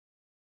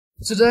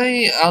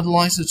Today, I'd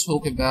like to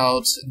talk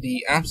about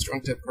the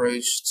abstract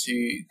approach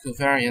to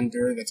covariant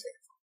derivative.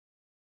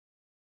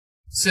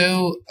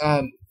 So,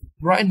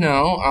 right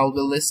now, I'll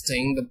be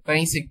listing the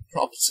basic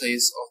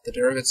properties of the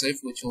derivative,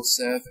 which will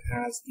serve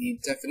as the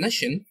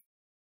definition.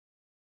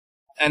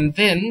 And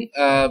then,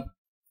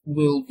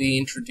 we'll be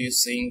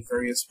introducing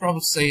various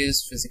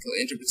properties, physical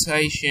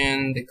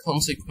interpretation, the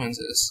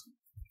consequences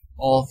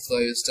of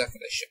those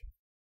definitions.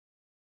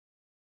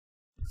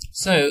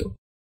 So,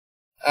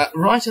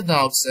 right at the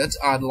outset,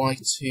 I'd like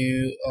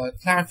to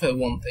clarify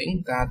one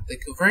thing, that the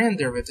covariant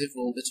derivative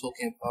we'll be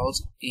talking about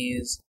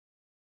is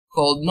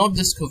called not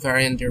just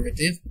covariant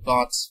derivative,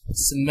 but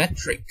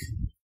symmetric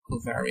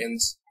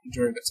covariant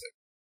derivative.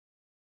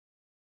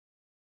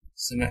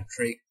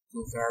 Symmetric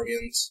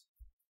covariant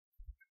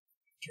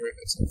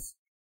derivative.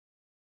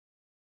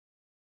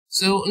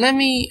 So let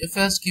me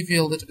first give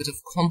you a little bit of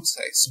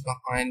context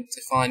behind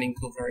defining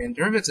covariant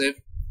derivative,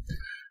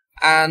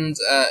 and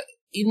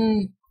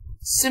in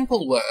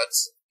simple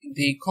words,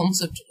 the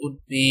concept would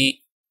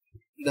be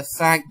the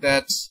fact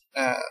that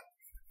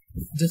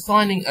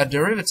defining a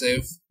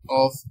derivative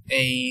of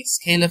a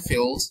scalar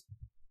field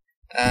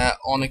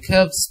on a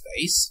curved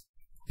space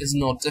is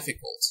not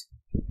difficult,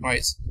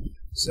 right?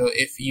 So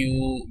if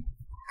you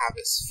have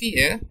a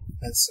sphere,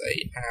 let's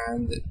say,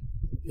 and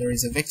there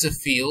is a vector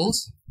field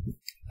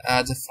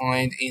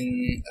defined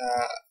in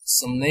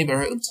some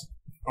neighborhood,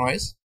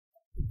 right?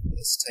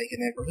 Let's take a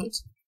neighborhood,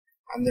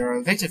 and there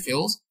are vector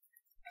fields,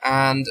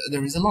 and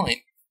there is a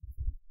line,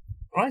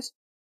 right?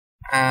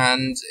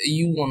 And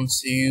you want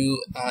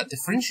to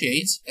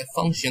differentiate a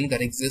function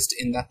that exists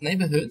in that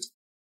neighborhood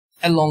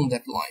along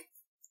that line.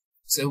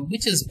 So,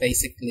 which is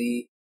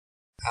basically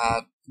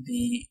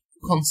the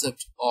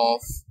concept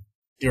of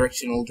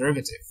directional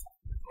derivative,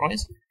 right?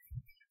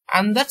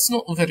 And that's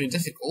not very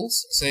difficult.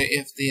 So,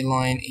 if the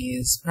line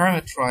is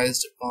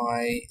parameterized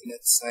by,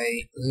 let's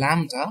say,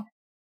 lambda,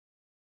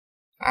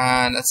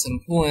 and at some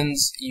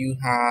points you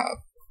have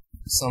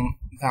some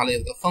value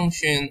of the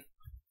function,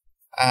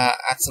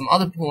 at some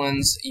other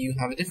points you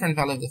have a different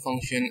value of the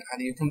function,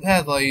 and you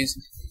compare those,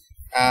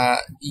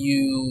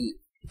 you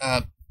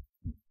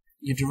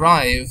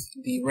derive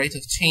the rate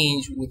of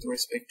change with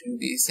respect to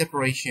the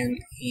separation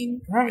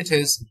in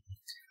parameters,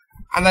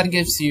 and that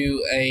gives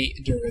you a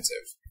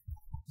derivative.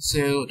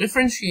 So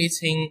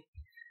differentiating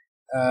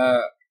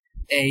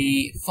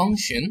a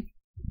function,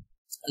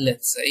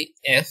 let's say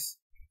f,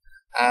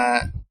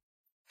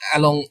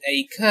 along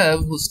a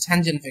curve whose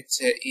tangent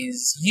vector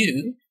is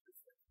u,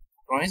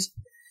 right,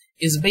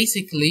 is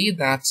basically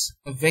that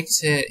a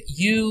vector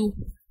u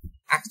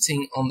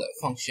acting on the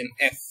function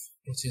f,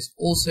 which is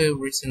also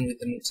written with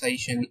the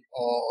notation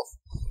of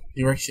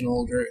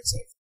directional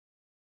derivative,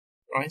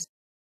 right?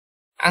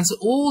 And so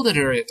all the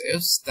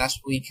derivatives that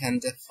we can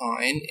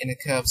define in a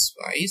curved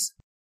space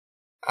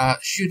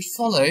should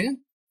follow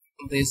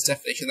this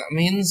definition. That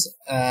means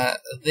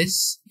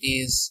this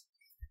is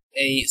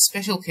a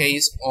special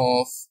case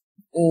of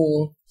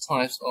all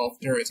types of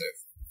derivative.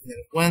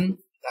 When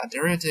that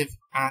derivative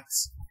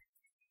acts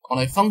on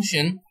a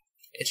function,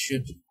 it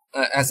should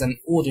as an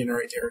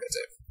ordinary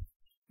derivative,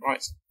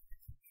 right?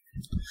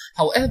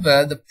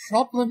 However, the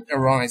problem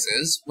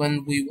arises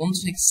when we want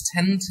to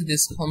extend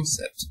this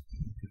concept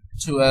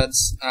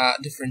towards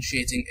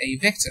differentiating a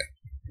vector,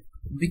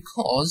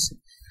 because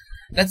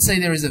let's say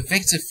there is a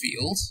vector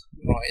field,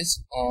 right,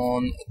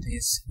 on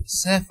this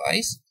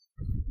surface,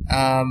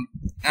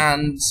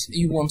 and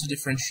you want to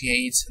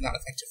differentiate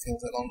that vector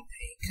field along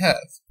a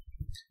curve.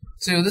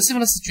 So the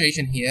similar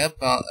situation here,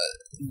 but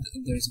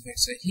there's a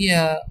vector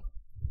here,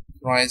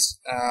 right?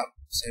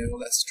 So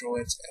let's draw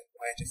it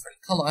by a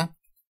different color.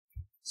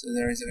 So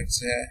there is a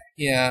vector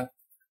here,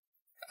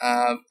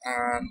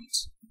 and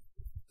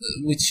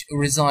which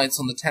resides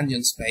on the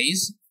tangent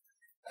space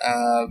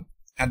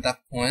at that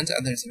point,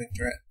 and there's a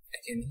vector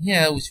again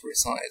here which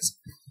resides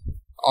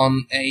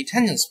on a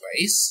tangent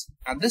space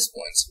at this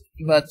point.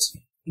 But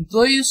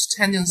those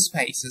tangent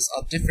spaces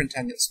are different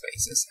tangent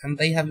spaces, and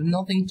they have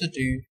nothing to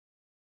do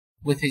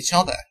with each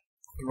other,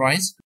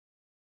 right?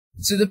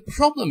 So the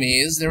problem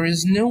is there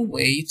is no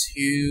way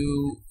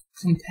to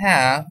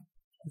compare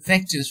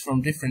vectors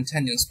from different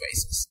tangent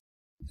spaces.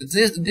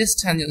 This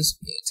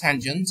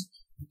tangent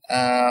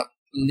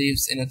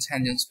lives in a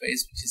tangent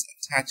space which is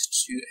attached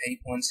to a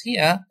point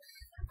here,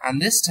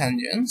 and this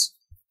tangent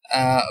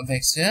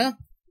vector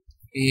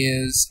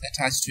is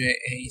attached to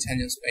a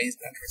tangent space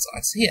that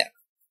resides here,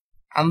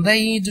 and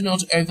they do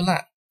not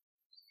overlap.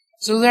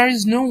 So there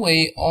is no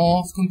way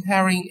of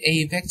comparing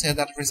a vector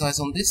that resides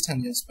on this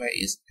tangent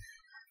space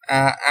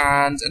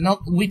and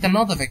with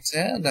another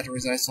vector that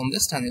resides on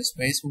this tangent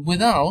space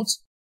without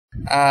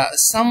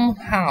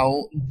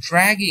somehow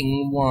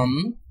dragging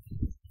one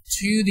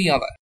to the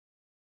other.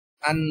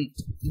 And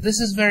this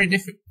is very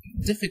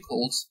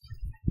difficult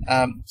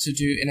to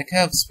do in a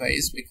curved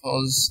space,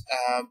 because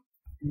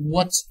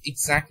what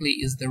exactly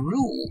is the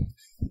rule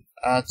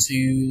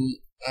to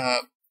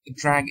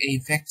drag a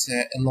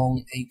vector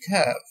along a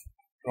curve,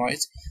 right?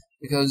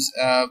 Because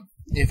a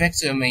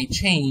vector may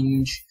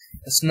change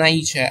its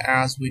nature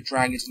as we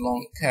drag it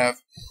along a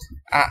curve.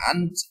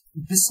 And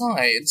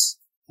besides,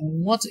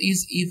 what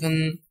is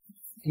even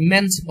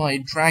meant by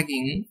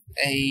dragging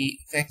a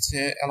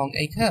vector along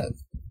a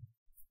curve?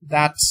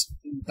 That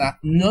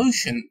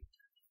notion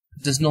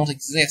does not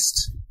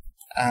exist,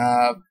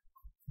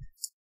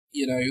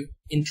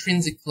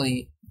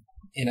 intrinsically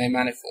in a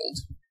manifold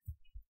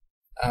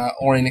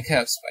or in a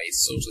curve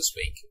space, so to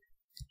speak.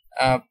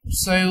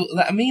 So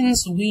that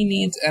means we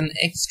need an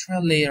extra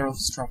layer of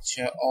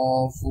structure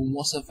of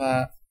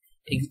whatever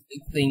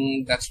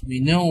thing that we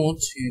know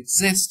to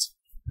exist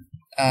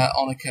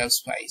on a curve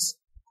space,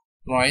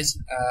 right?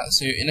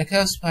 So in a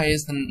curve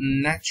space, the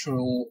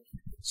natural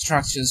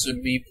structures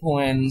would be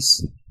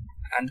points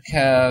and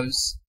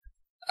curves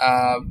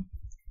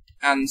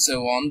and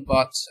so on,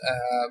 but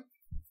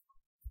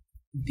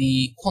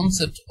the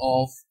concept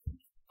of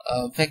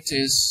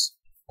vectors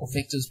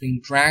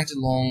being dragged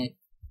along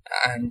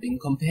and being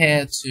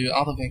compared to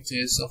other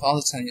vectors of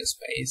other tangent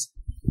space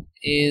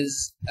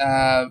is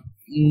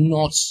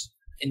not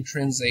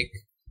intrinsic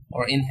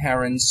or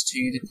inherent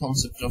to the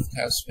concept of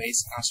curve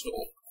space at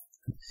all.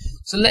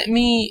 So let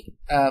me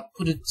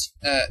put it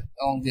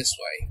on this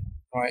way,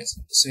 right?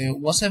 So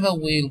whatever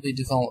will be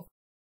developed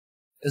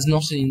is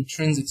not an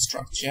intrinsic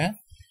structure.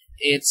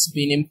 It's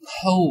been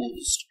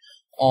imposed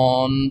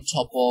on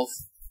top of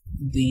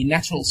the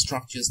natural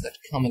structures that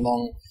come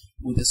along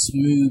with a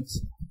smooth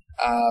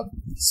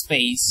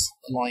space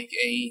like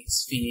a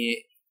sphere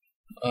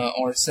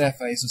or a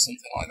surface or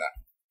something like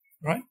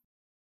that, right?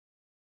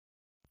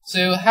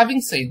 So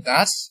having said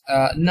that,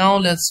 now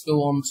let's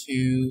go on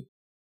to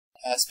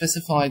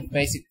specify the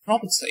basic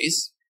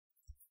properties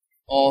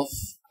of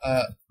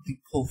the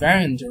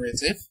covariant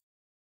derivative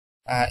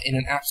in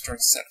an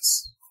abstract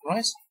sense,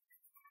 right?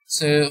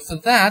 So for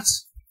that,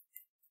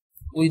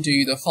 we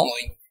do the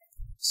following.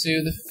 So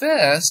the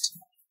first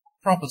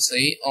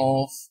property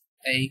of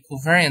a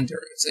covariant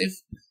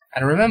derivative,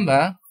 and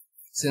remember,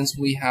 since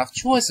we have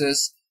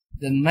choices,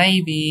 there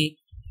may be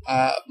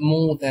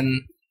more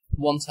than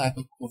one type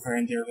of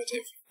covariant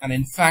derivative. And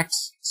in fact,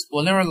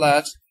 spoiler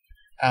alert,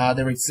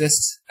 there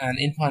exists an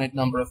infinite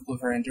number of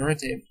covariant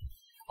derivatives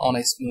on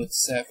a smooth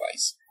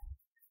surface.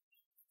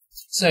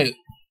 So,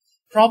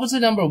 property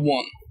number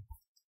one,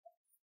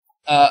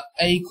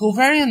 a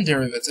covariant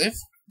derivative,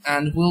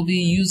 and we'll be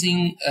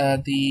using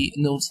the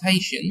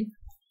notation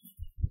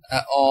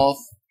of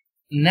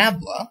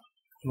nabla,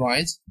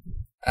 right,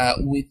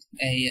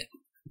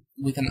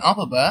 with an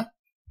upper bar,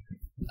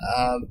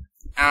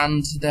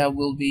 and there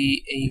will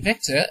be a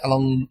vector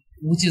along,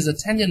 which is a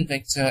tangent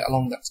vector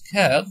along that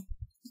curve,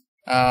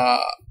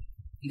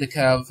 the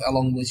curve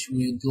along which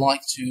we would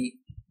like to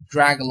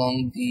drag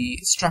along the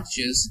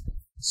structures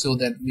so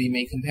that we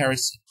may compare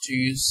it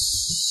to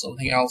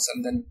something else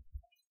and then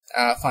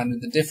find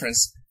the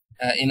difference.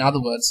 In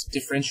other words,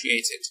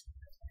 differentiate it.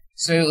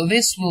 So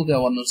this will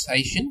go on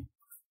notation,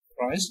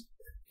 right?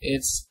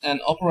 It's an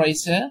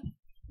operator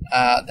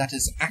that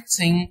is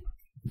acting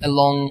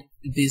along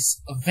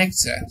this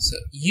vector. So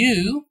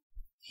U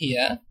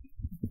here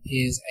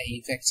is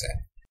a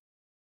vector,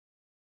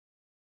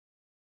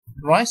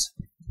 right?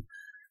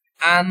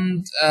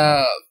 And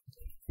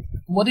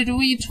what did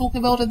we talk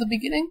about at the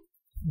beginning?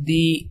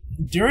 The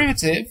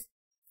derivative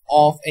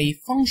of a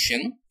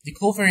function, the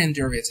covariant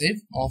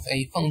derivative of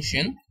a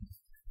function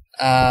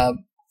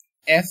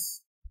f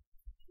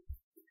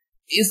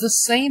is the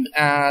same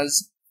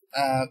as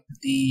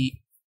the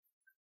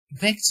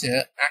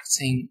vector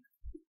acting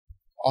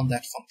on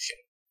that function.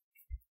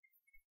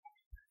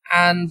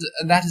 And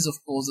that is, of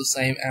course, the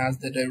same as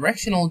the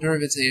directional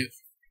derivative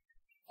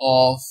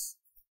of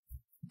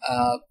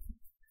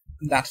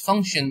that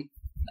function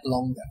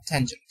along that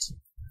tangent.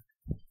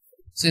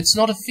 So it's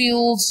not a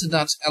field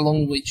that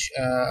along which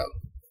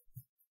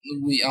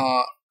we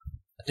are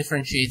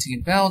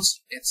differentiating about,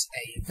 it's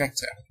a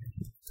vector.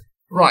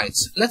 Right,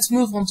 let's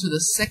move on to the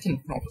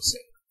second property.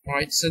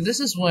 Right, so this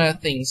is where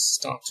things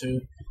start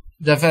to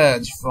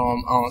diverge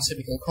from our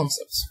typical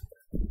concepts.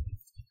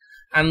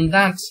 And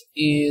that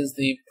is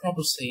the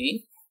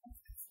property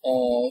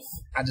of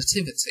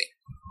additivity.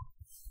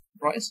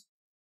 Right?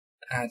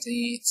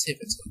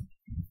 Additivity.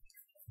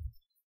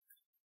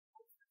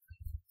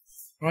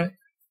 Right?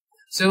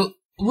 So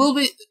we'll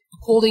be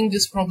calling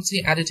this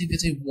property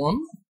additivity 1,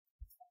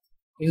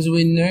 because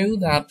we know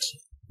that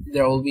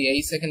there will be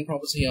a second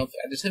property of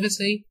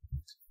additivity,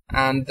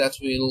 and that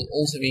we'll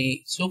also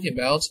be talking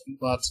about,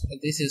 but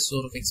this is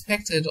sort of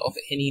expected of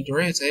any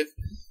derivative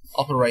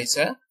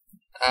operator,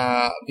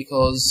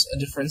 because a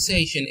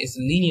differentiation is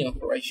a linear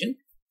operation.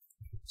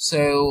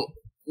 So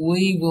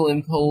we will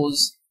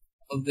impose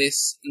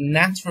this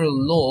natural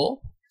law,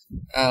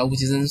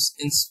 which is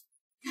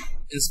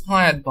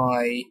inspired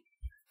by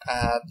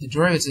the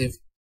derivative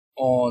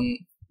on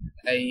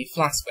a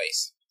flat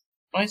space,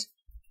 right?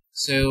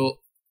 So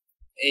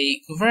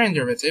a covariant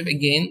derivative,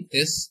 again,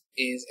 this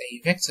is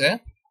a vector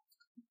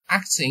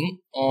acting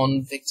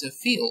on vector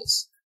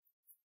fields,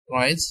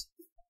 right?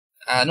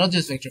 Not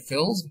just vector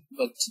fields,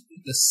 but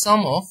the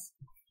sum of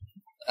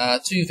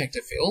two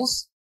vector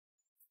fields,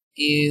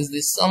 is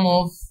the sum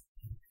of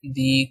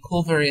the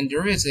covariant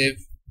derivative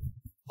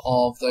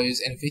of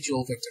those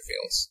individual vector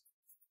fields.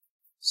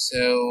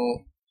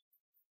 So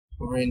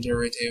covariant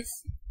derivative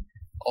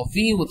of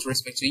v with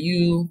respect to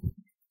u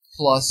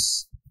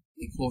plus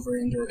the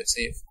covariant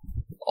derivative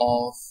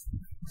of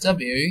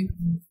w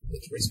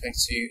with respect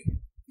to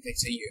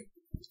vector u.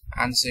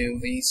 And so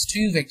these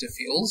two vector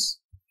fields,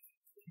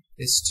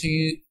 these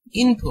two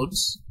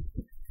inputs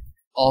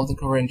of the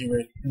covariant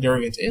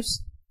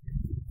derivatives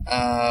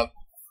are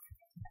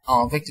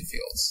vector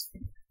fields.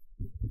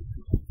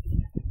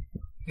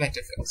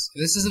 Vector fields.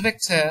 This is a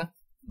vector.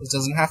 This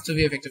doesn't have to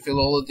be a vector field,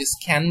 although this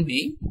can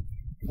be,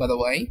 by the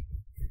way.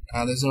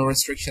 There's no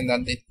restriction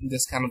that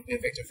this cannot be a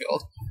vector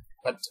field,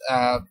 but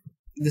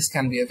this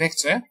can be a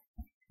vector,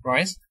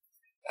 right?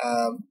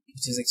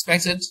 Which is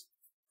expected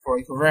for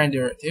a covariant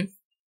derivative,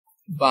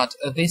 but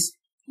this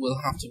will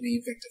have to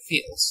be vector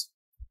fields.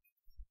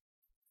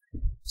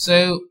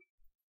 So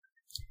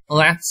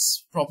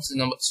that's property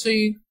number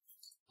 2,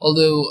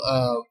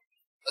 although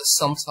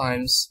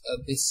sometimes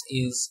this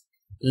is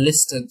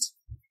listed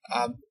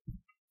at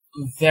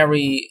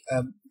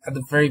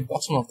the very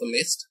bottom of the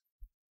list,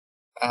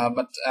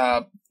 but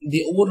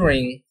the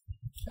ordering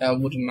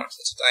wouldn't matter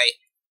today.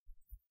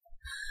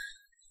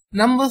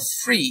 Number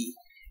 3,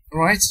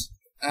 right?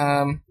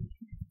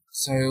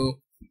 So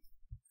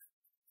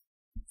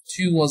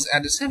 2 was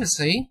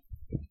additivity.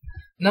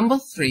 Number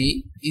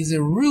 3 is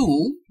a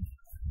rule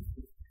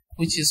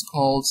which is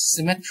called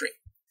symmetric.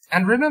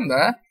 And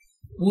remember,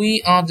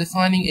 we are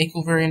defining a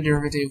covariant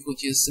derivative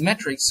which is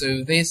symmetric,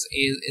 so this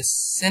is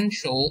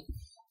essential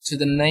to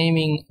the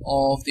naming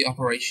of the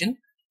operation,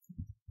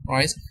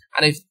 right?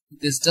 And if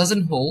this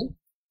doesn't hold,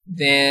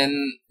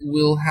 then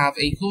we'll have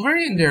a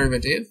covariant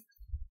derivative,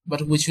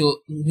 but which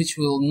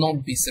will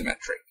not be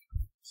symmetric.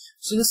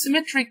 So the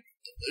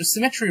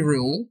symmetry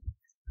rule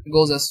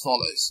goes as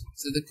follows.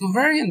 So the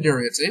covariant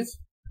derivative,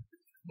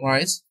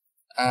 right,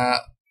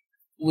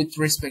 with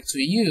respect to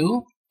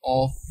u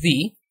of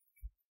v,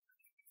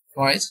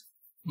 right,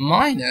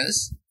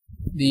 minus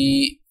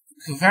the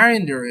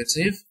covariant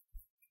derivative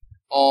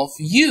of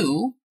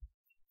u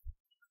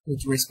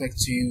with respect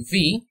to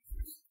v.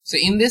 So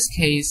in this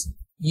case,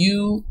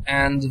 u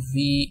and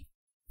v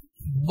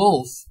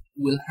both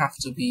will have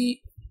to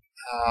be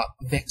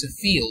vector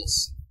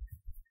fields.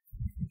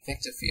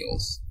 Vector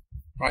fields,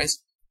 right?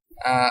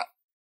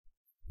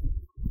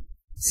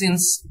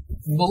 Since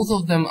both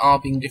of them are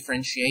being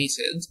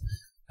differentiated,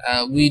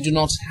 we do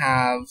not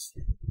have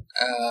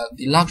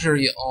the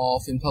luxury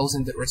of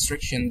imposing the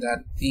restriction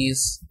that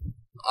these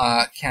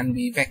can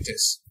be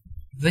vectors.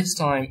 This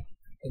time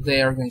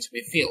they are going to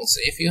be fields.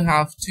 So if you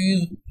have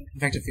two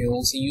vector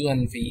fields, u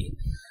and v,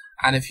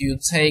 and if you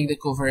take the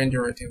covariant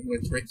derivative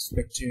with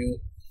respect to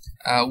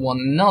one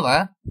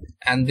another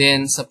and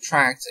then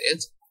subtract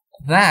it,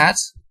 that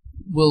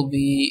will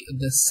be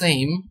the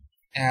same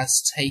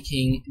as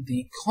taking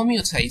the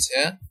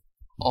commutator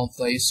of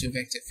those two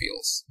vector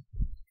fields.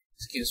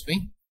 Excuse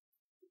me.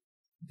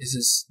 This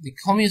is the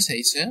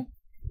commutator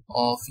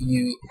of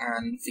u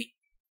and v.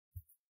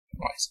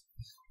 Right.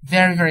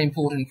 Very, very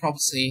important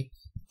property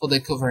for the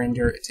covariant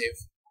derivative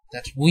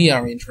that we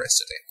are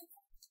interested in.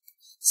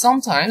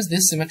 Sometimes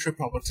this symmetry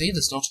property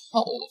does not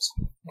hold,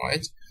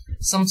 right?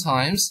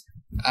 Sometimes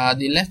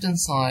the left-hand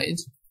side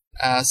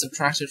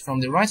subtracted from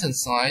the right-hand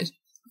side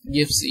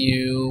gives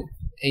you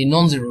a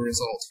non-zero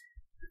result.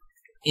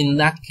 In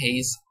that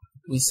case,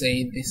 we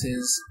say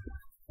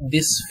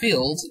this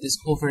field, this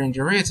covariant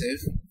derivative,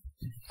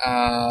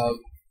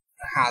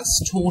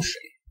 has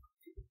torsion.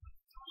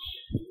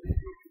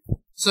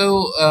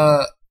 So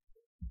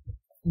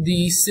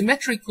the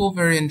symmetric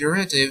covariant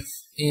derivative,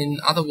 in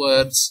other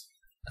words,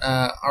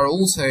 are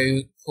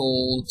also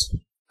called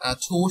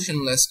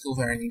torsionless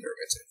covariant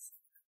derivative.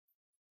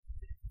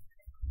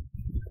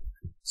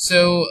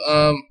 So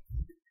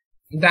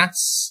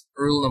that's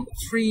rule number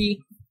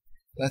 3.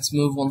 Let's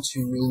move on to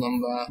rule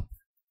number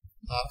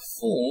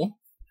 4,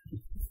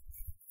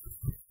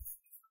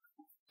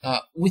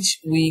 which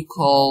we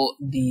call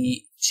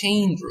the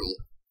chain rule.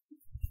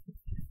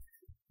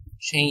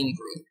 Chain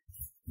rule.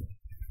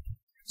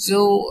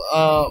 So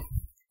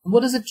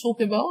what does it talk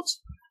about?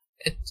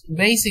 It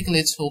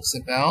basically talks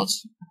about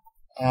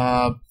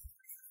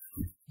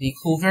the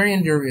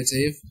covariant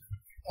derivative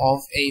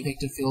of a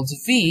vector field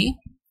v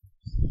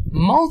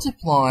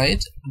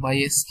multiplied by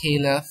a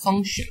scalar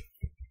function.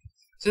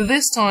 So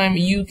this time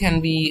u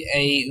can be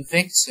a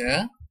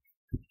vector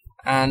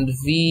and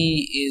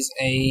v is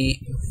a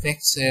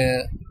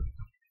vector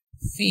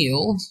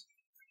field,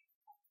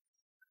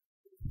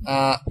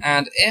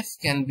 and f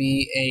can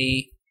be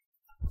a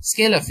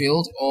scalar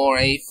field or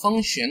a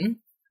function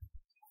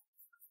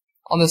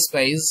on the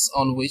space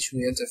on which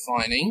we are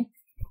defining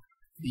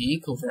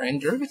the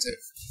covariant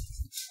derivative.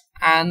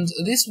 And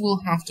this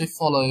will have to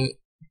follow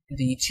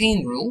the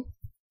chain rule.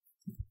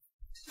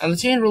 And the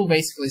chain rule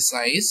basically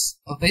says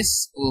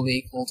this will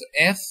be equal to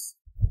f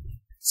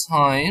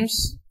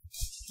times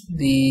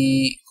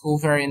the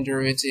covariant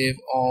derivative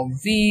of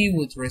v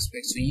with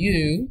respect to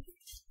u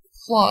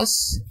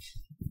plus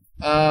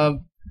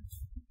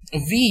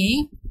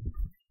v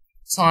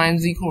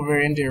times the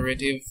covariant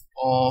derivative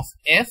of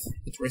f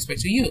with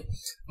respect to u.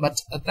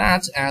 But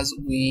that, as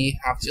we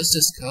have just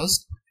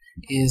discussed,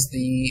 is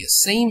the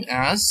same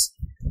as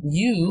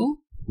u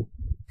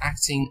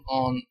acting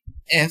on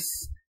f,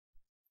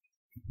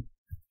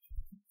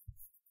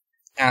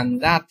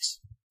 and that,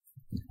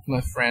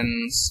 my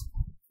friends,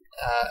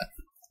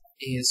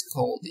 is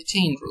called the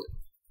chain rule.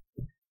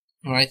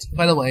 Alright,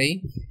 by the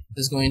way,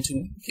 this is going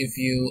to give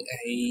you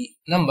a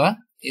number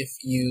if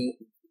you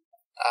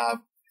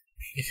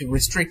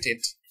restrict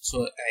it to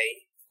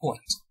a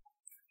point.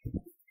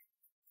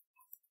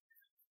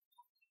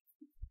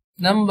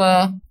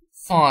 Number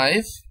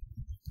 5,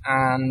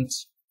 and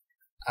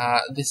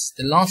this is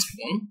the last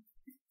one.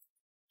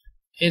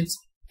 It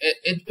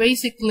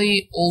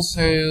basically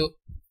also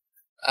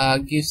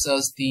gives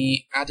us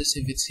the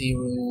additivity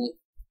rule.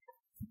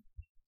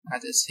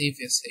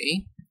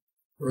 Additivity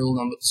rule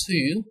number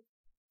 2.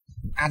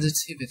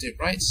 Additivity,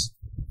 right?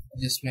 I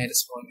just made a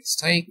small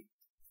mistake.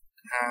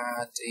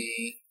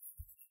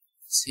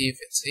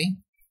 Additivity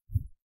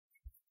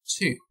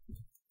 2.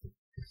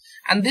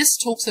 And this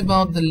talks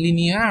about the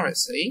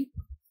linearity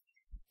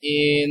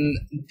in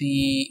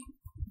the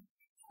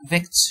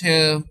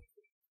vector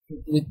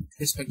with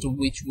respect to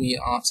which we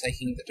are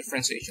taking the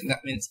differentiation.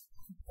 That means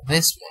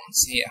this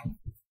one's here.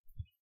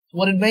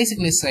 What it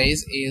basically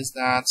says is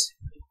that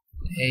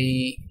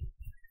a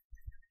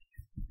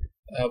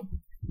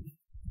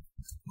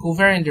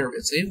covariant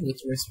derivative with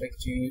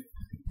respect to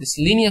this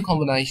linear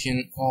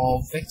combination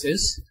of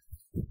vectors,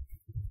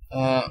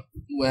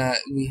 where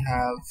we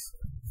have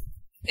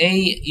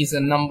a is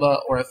a number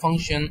or a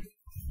function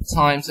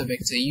times a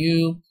vector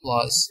u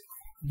plus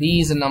b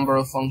is a number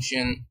or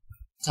function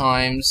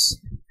times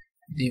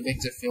the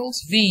vector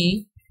fields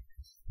v,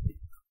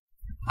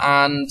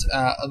 and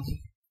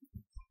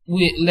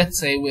let's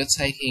say we're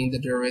taking the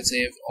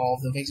derivative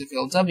of the vector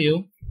field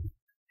w.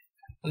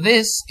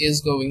 This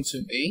is going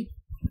to be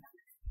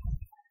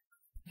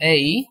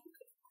a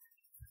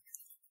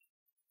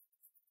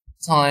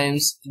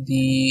times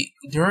the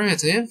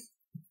derivative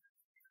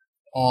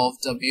of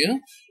w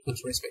with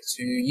respect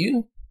to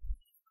u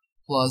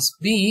plus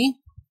b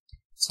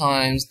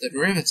times the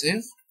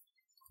derivative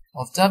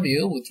of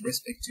w with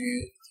respect to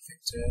the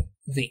vector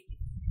v.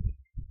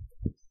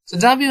 So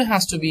w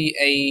has to be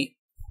a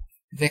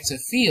vector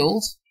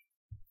field,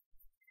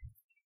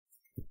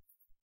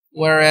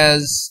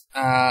 whereas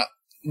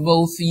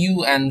both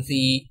u and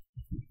v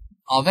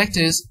are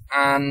vectors,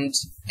 and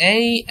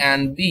a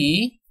and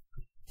b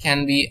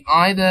can be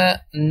either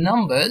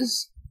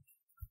numbers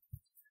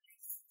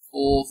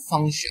or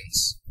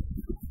functions.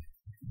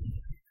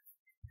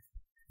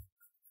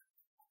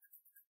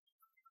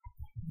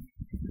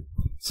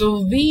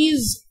 So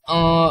these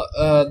are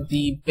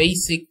the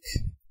basic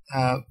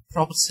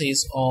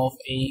properties of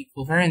a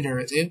covariant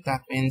derivative.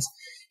 That means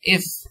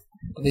if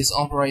this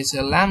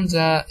operator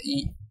lambda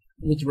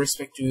with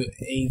respect to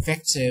a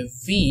vector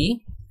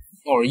v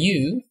or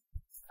u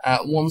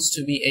wants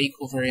to be a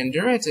covariant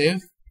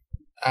derivative,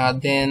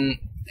 then,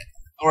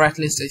 or at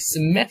least a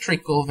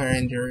symmetric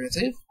covariant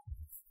derivative,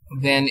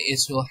 then it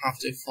will have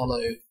to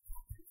follow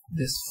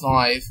these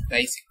 5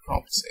 basic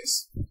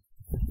properties.